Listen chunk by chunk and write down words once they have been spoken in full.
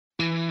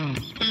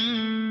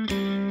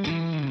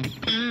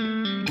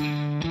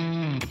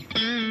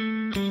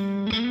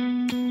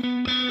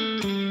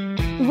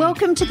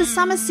Welcome to the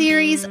summer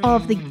series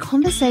of the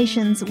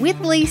Conversations with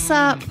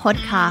Lisa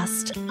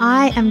podcast.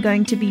 I am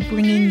going to be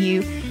bringing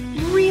you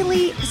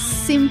really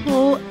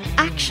simple,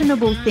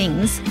 actionable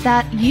things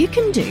that you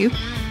can do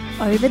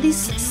over this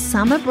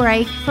summer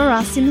break for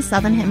us in the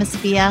Southern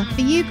Hemisphere.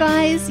 For you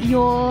guys,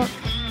 your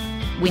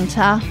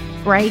winter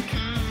break,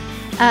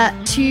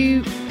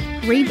 to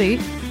reboot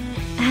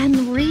and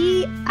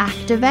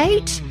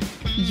reactivate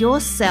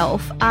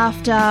yourself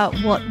after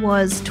what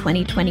was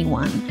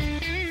 2021.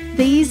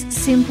 These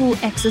simple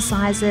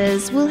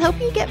exercises will help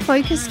you get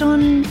focused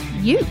on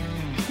you,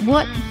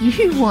 what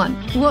you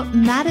want, what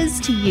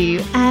matters to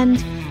you,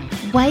 and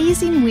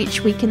ways in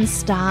which we can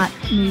start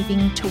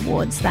moving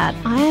towards that.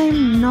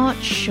 I'm not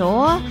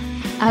sure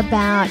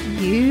about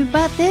you,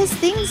 but there's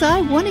things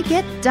I want to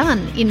get done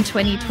in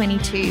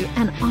 2022,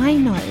 and I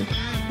know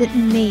that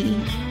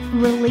me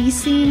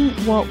releasing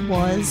what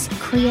was,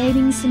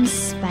 creating some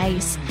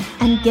space,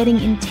 and getting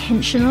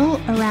intentional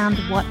around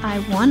what I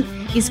want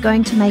is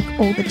going to make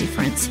all the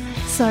difference.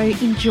 So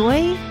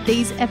enjoy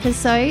these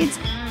episodes.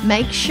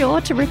 Make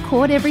sure to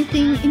record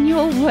everything in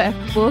your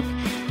workbook,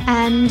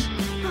 and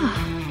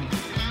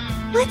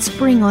let's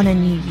bring on a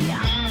new year.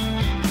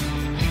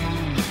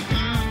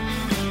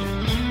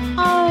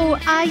 Oh,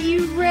 are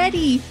you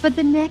ready for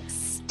the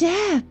next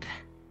step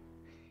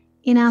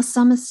in our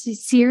summer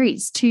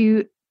series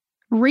to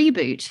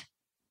reboot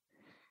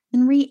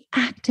and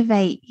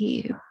reactivate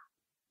you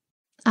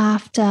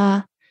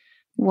after,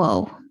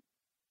 whoa,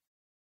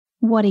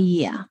 what a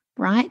year,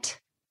 right?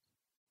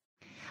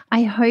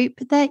 I hope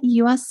that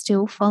you are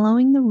still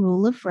following the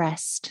rule of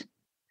rest,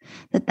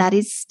 that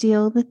is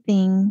still the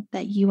thing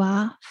that you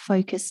are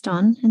focused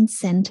on and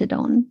centered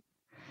on,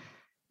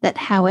 that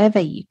however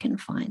you can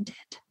find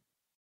it,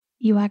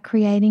 you are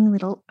creating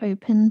little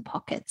open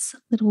pockets,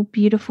 little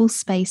beautiful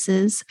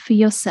spaces for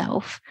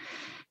yourself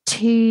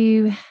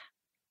to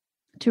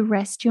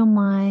rest your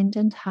mind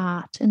and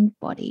heart and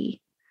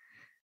body,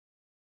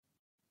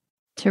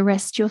 to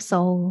rest your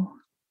soul.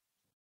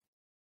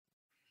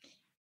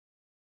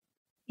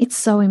 It's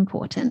so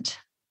important.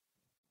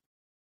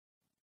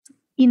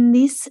 In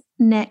this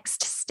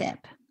next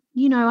step,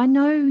 I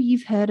know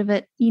you've heard of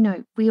it.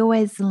 We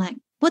always like,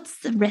 what's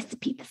the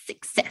recipe for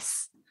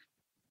success?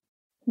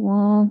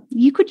 Well,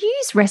 you could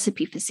use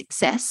recipe for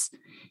success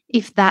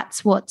if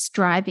that's what's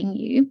driving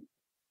you.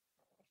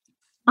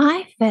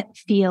 I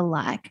feel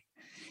like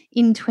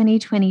in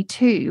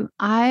 2022,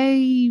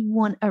 I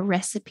want a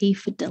recipe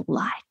for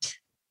delight,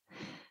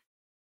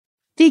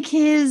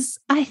 because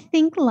I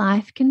think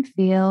life can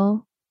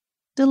feel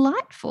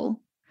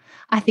delightful.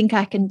 I think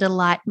I can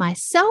delight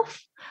myself.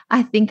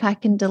 I think I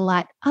can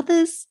delight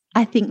others.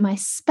 I think my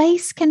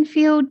space can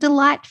feel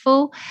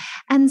delightful.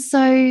 And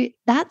so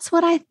that's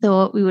what I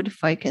thought we would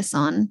focus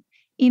on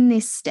in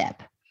this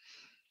step.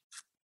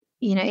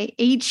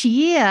 Each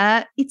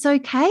year, it's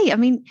okay. I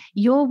mean,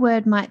 your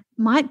word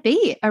might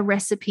be a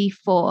recipe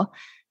for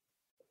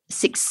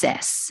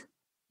success,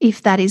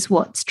 if that is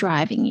what's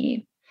driving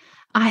you.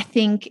 I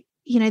think,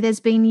 there's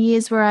been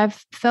years where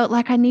I've felt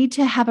like I need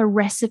to have a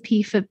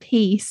recipe for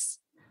peace.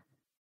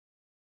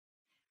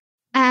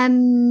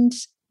 And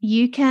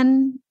you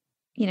can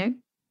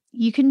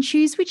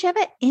choose whichever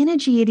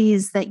energy it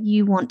is that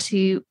you want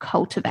to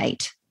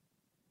cultivate.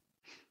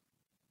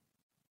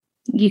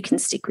 You can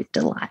stick with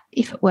delight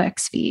if it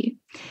works for you.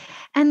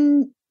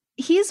 And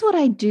here's what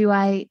I do.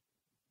 I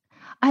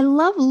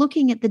love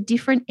looking at the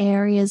different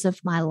areas of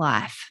my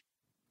life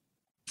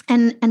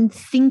and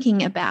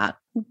thinking about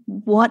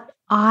what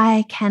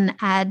I can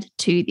add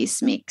to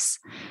this mix.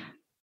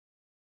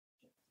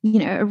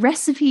 A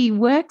recipe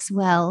works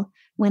well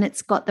when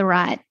it's got the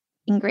right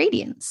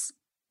ingredients.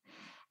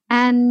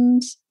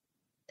 And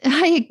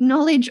I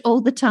acknowledge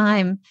all the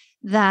time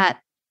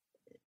that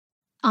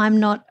I'm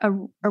not a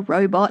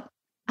robot.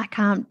 I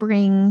can't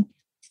bring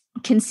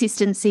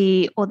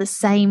consistency or the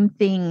same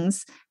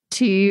things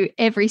to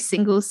every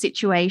single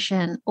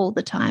situation all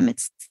the time.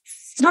 It's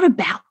not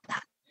about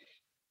that.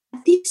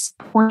 At this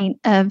point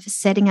of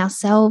setting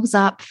ourselves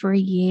up for a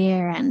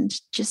year and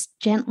just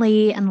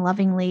gently and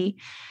lovingly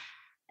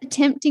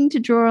attempting to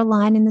draw a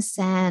line in the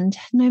sand,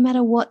 no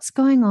matter what's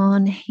going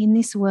on in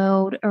this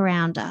world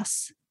around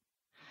us,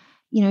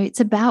 it's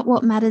about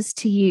what matters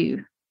to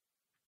you.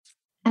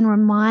 And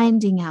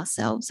reminding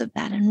ourselves of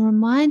that, and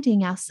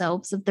reminding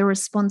ourselves of the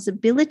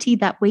responsibility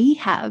that we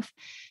have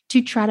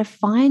to try to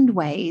find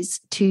ways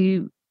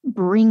to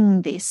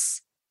bring this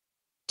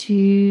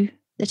to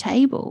the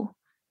table.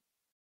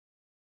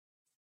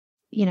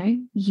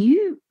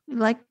 You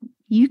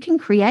can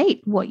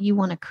create what you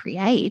want to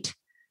create.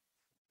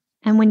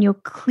 And when you're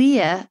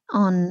clear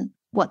on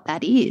what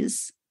that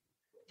is,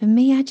 for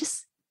me, a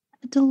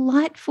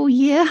delightful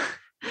year,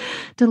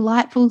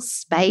 delightful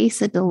space,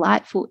 a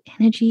delightful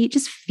energy. It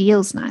just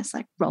feels nice,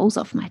 like rolls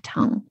off my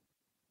tongue.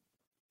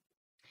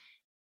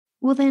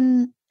 Well,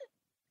 then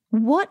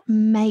what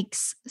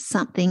makes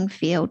something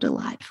feel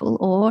delightful?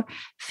 Or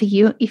for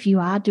you, if you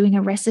are doing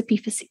a recipe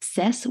for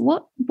success,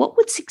 what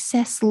would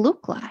success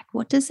look like?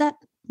 What does that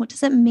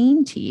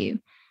mean to you?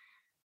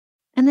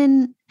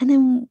 And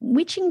then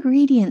which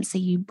ingredients are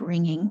you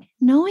bringing?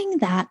 Knowing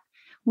that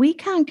we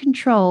can't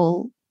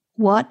control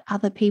what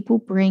other people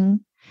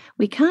bring.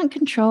 We can't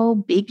control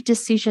big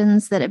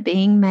decisions that are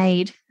being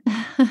made.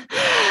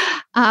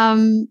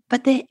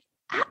 But there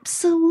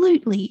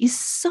absolutely is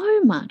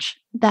so much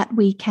that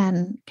we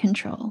can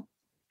control.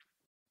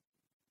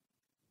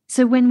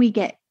 So when we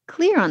get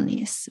clear on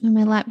this, when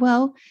we're like,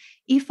 well,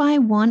 if I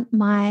want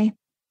my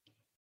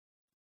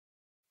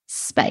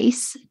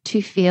space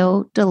to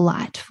feel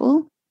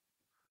delightful,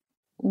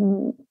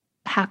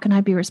 how can I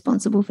be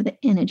responsible for the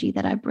energy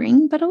that I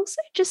bring? But also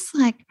just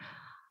like,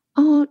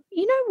 oh,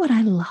 you know what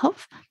I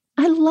love?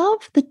 I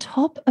love the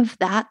top of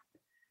that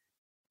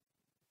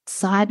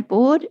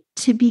sideboard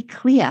to be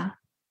clear.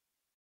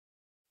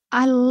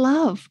 I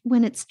love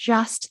when it's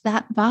just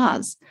that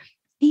vase.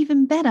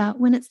 Even better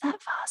when it's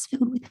that vase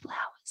filled with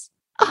flowers.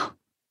 Oh,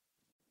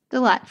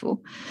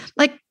 delightful.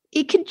 Like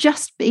it could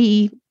just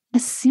be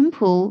as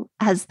simple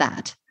as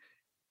that.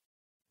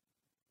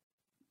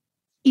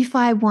 If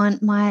I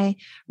want my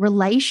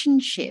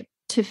relationship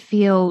to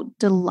feel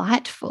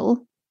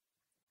delightful,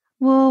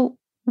 well,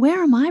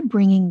 where am I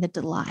bringing the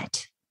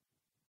delight?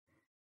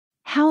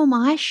 How am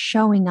I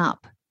showing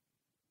up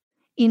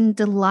in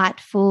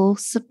delightful,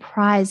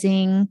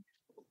 surprising,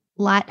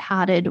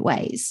 lighthearted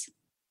ways?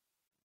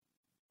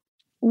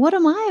 What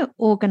am I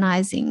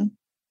organizing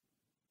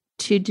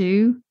to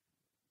do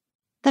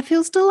that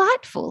feels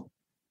delightful?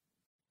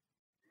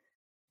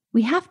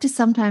 We have to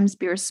sometimes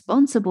be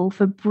responsible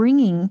for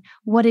bringing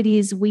what it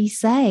is we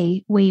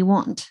say we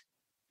want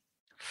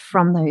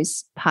from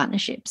those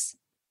partnerships.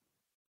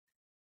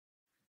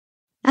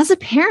 As a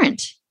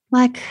parent,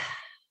 like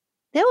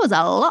there was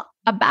a lot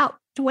about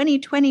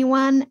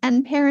 2021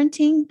 and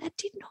parenting that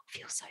did not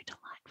feel so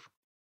delightful.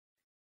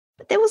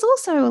 But there was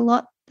also a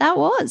lot that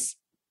was.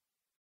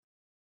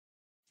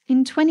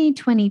 In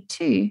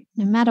 2022,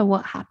 no matter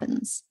what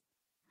happens,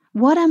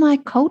 what am I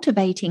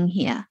cultivating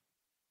here?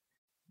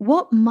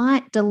 What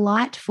might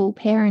delightful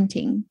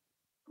parenting,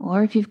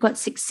 or if you've got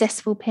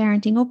successful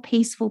parenting or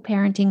peaceful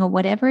parenting or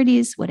whatever it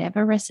is,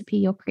 whatever recipe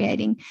you're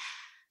creating,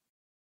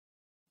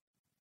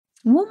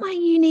 what might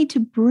you need to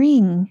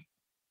bring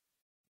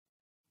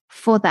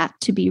for that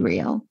to be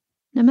real,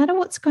 no matter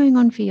what's going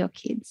on for your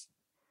kids?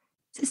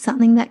 Is there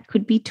something that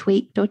could be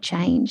tweaked or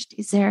changed?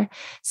 Is there a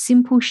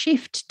simple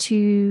shift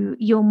to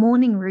your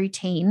morning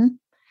routine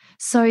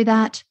so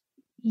that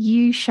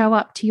you show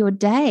up to your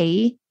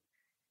day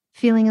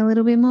feeling a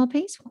little bit more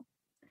peaceful?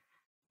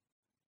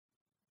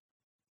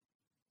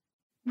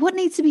 What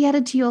needs to be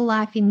added to your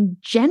life in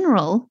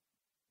general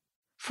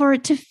for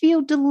it to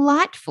feel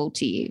delightful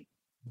to you?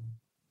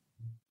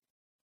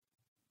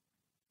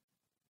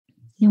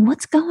 And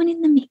what's going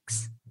in the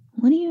mix?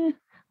 What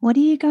are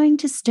you going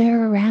to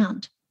stir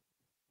around?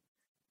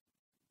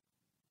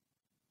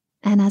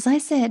 And as I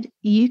said,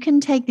 you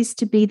can take this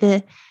to be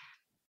the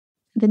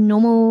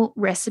normal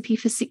recipe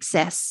for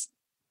success.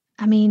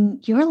 I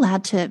mean, you're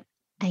allowed to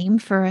aim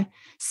for a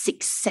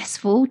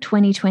successful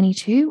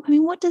 2022. I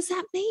mean, what does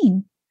that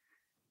mean?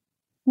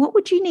 What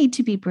would you need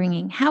to be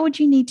bringing? How would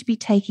you need to be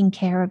taking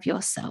care of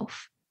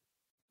yourself?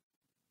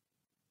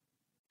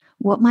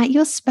 What might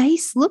your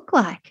space look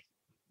like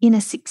in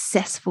a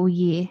successful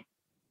year?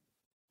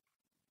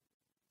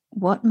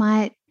 What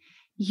might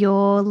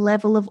your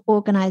level of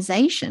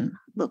organization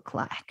look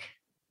like?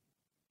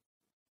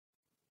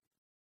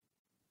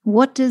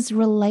 What does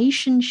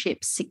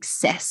relationship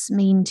success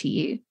mean to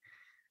you?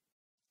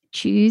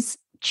 Choose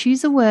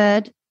a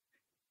word.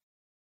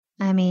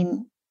 I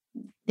mean,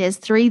 there's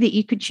 3 that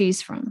you could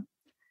choose from: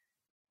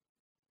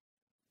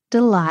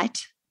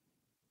 delight,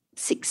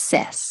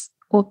 success,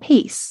 or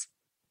peace.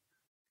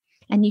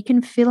 And you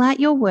can fill out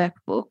your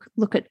workbook,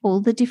 look at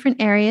all the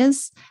different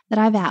areas that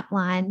I've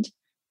outlined,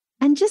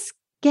 and just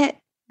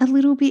get a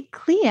little bit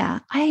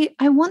clear. I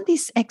want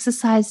this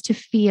exercise to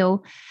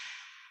feel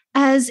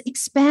as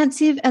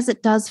expansive as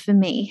it does for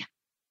me.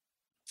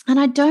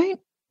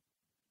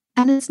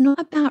 And it's not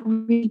about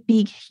really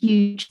big,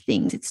 huge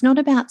things. It's not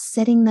about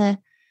setting the,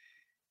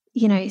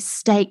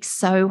 stakes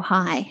so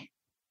high.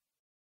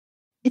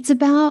 It's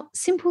about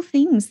simple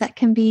things that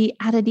can be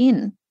added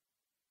in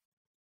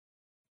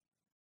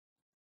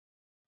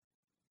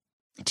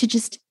to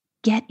just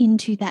get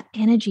into that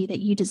energy that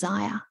you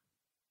desire.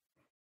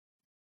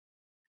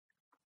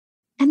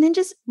 And then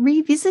just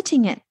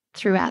revisiting it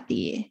throughout the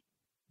year.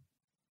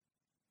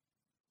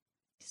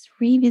 Just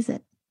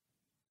revisit.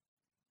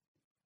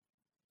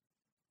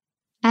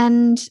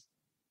 And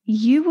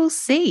you will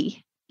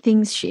see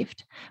things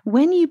shift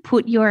when you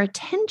put your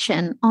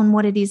attention on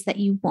what it is that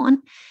you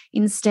want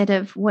instead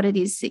of what it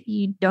is that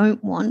you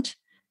don't want.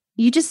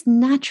 You just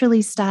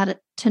naturally start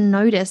to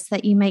notice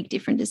that you make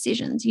different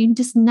decisions. You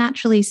just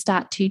naturally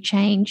start to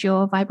change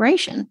your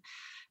vibration,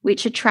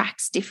 which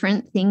attracts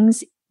different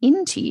things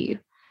into you.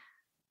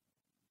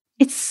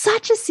 It's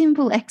such a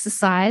simple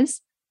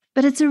exercise,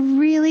 but it's a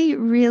really,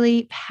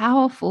 really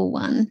powerful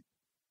one.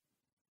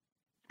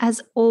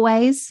 As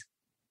always,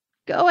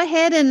 go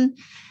ahead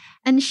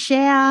and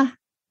share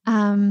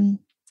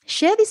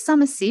share this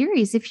summer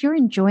series. If you're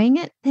enjoying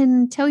it,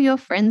 then tell your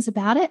friends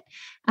about it.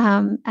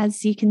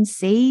 As you can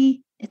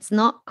see, it's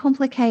not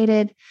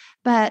complicated,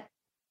 but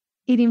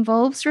it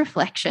involves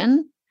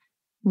reflection.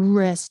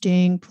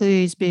 Resting,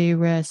 please be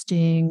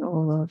resting,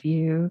 all of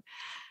you.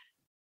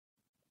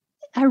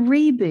 A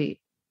reboot,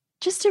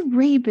 just a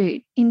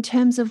reboot in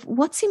terms of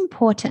what's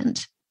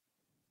important.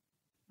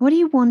 What are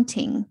you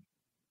wanting?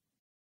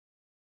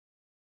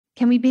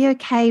 Can we be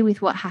okay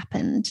with what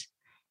happened?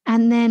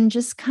 And then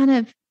just kind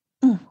of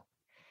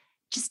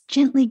just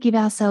gently give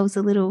ourselves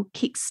a little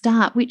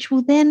kickstart, which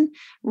will then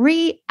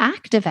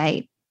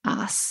reactivate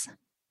us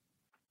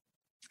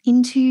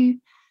into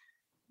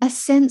a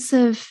sense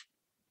of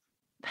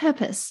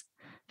purpose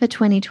for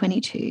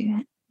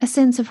 2022, a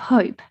sense of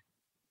hope.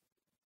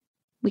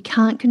 We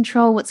can't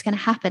control what's going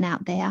to happen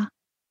out there,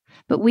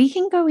 but we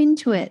can go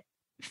into it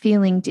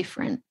feeling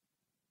different.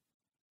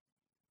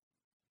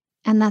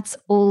 And that's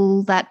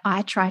all that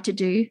I try to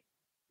do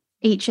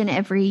each and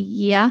every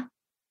year.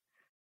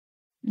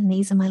 And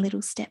these are my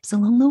little steps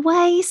along the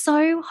way.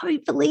 So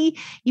hopefully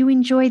you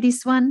enjoy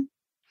this one.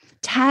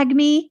 Tag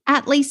me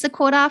at Lisa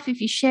Corduff if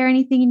you share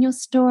anything in your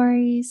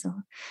stories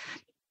or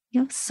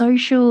your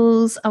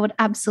socials. I would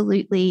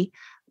absolutely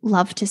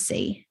love to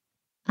see.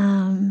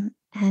 And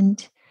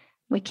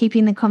we're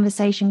keeping the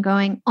conversation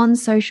going on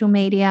social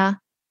media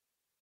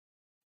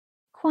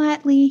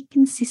quietly,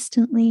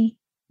 consistently,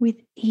 with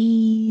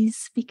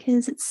ease,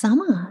 because it's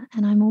summer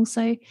and I'm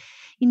also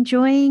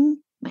enjoying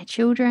my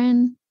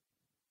children,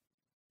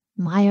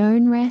 my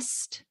own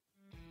rest,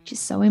 which is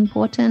so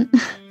important.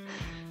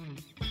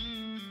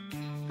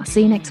 I'll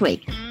see you next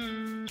week.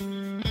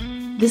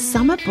 The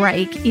summer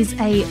break is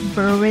a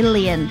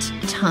brilliant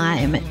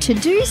time to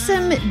do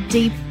some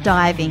deep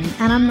diving.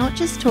 And I'm not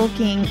just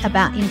talking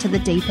about into the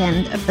deep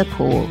end of the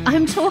pool.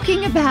 I'm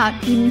talking about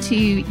into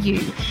you.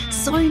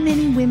 So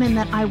many women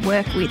that I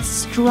work with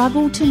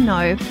struggle to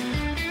know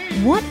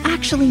what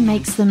actually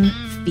makes them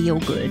feel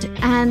good.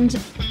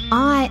 And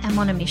I am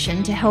on a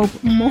mission to help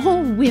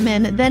more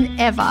women than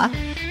ever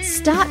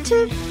start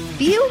to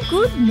feel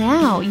good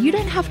now. You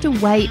don't have to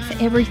wait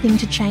for everything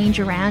to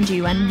change around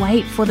you and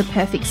wait for the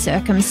perfect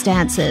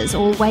circumstances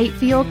or wait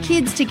for your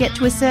kids to get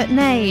to a certain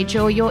age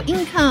or your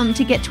income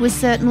to get to a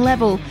certain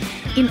level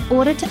in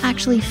order to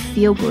actually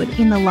feel good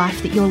in the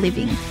life that you're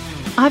living.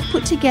 I've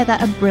put together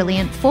a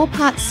brilliant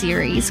 4-part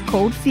series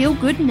called Feel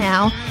Good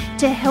Now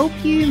to help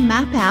you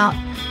map out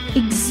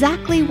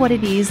exactly what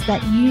it is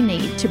that you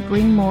need to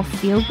bring more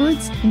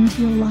feel-goods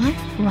into your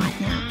life right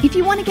now. If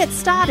you want to get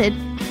started,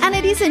 and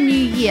it is a new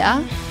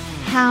year,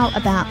 how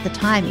about the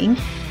timing?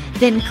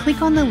 Then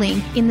click on the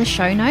link in the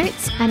show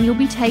notes and you'll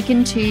be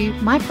taken to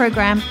my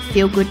program,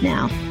 Feel Good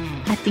Now.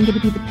 I think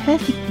it'll be the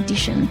perfect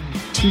addition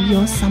to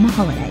your summer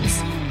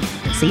holidays.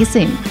 See you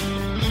soon.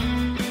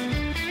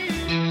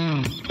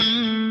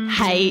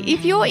 Hey,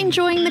 if you're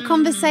enjoying the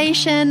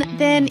conversation,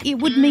 then it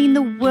would mean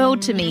the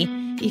world to me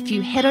if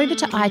you head over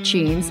to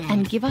iTunes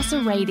and give us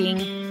a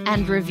rating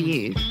and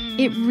review.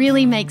 It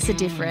really makes a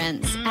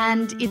difference,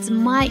 and it's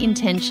my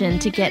intention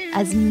to get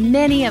as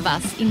many of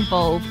us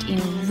involved in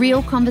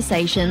real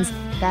conversations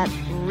that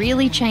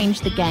really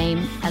change the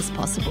game as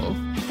possible.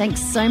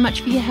 Thanks so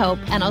much for your help,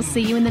 and I'll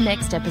see you in the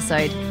next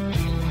episode.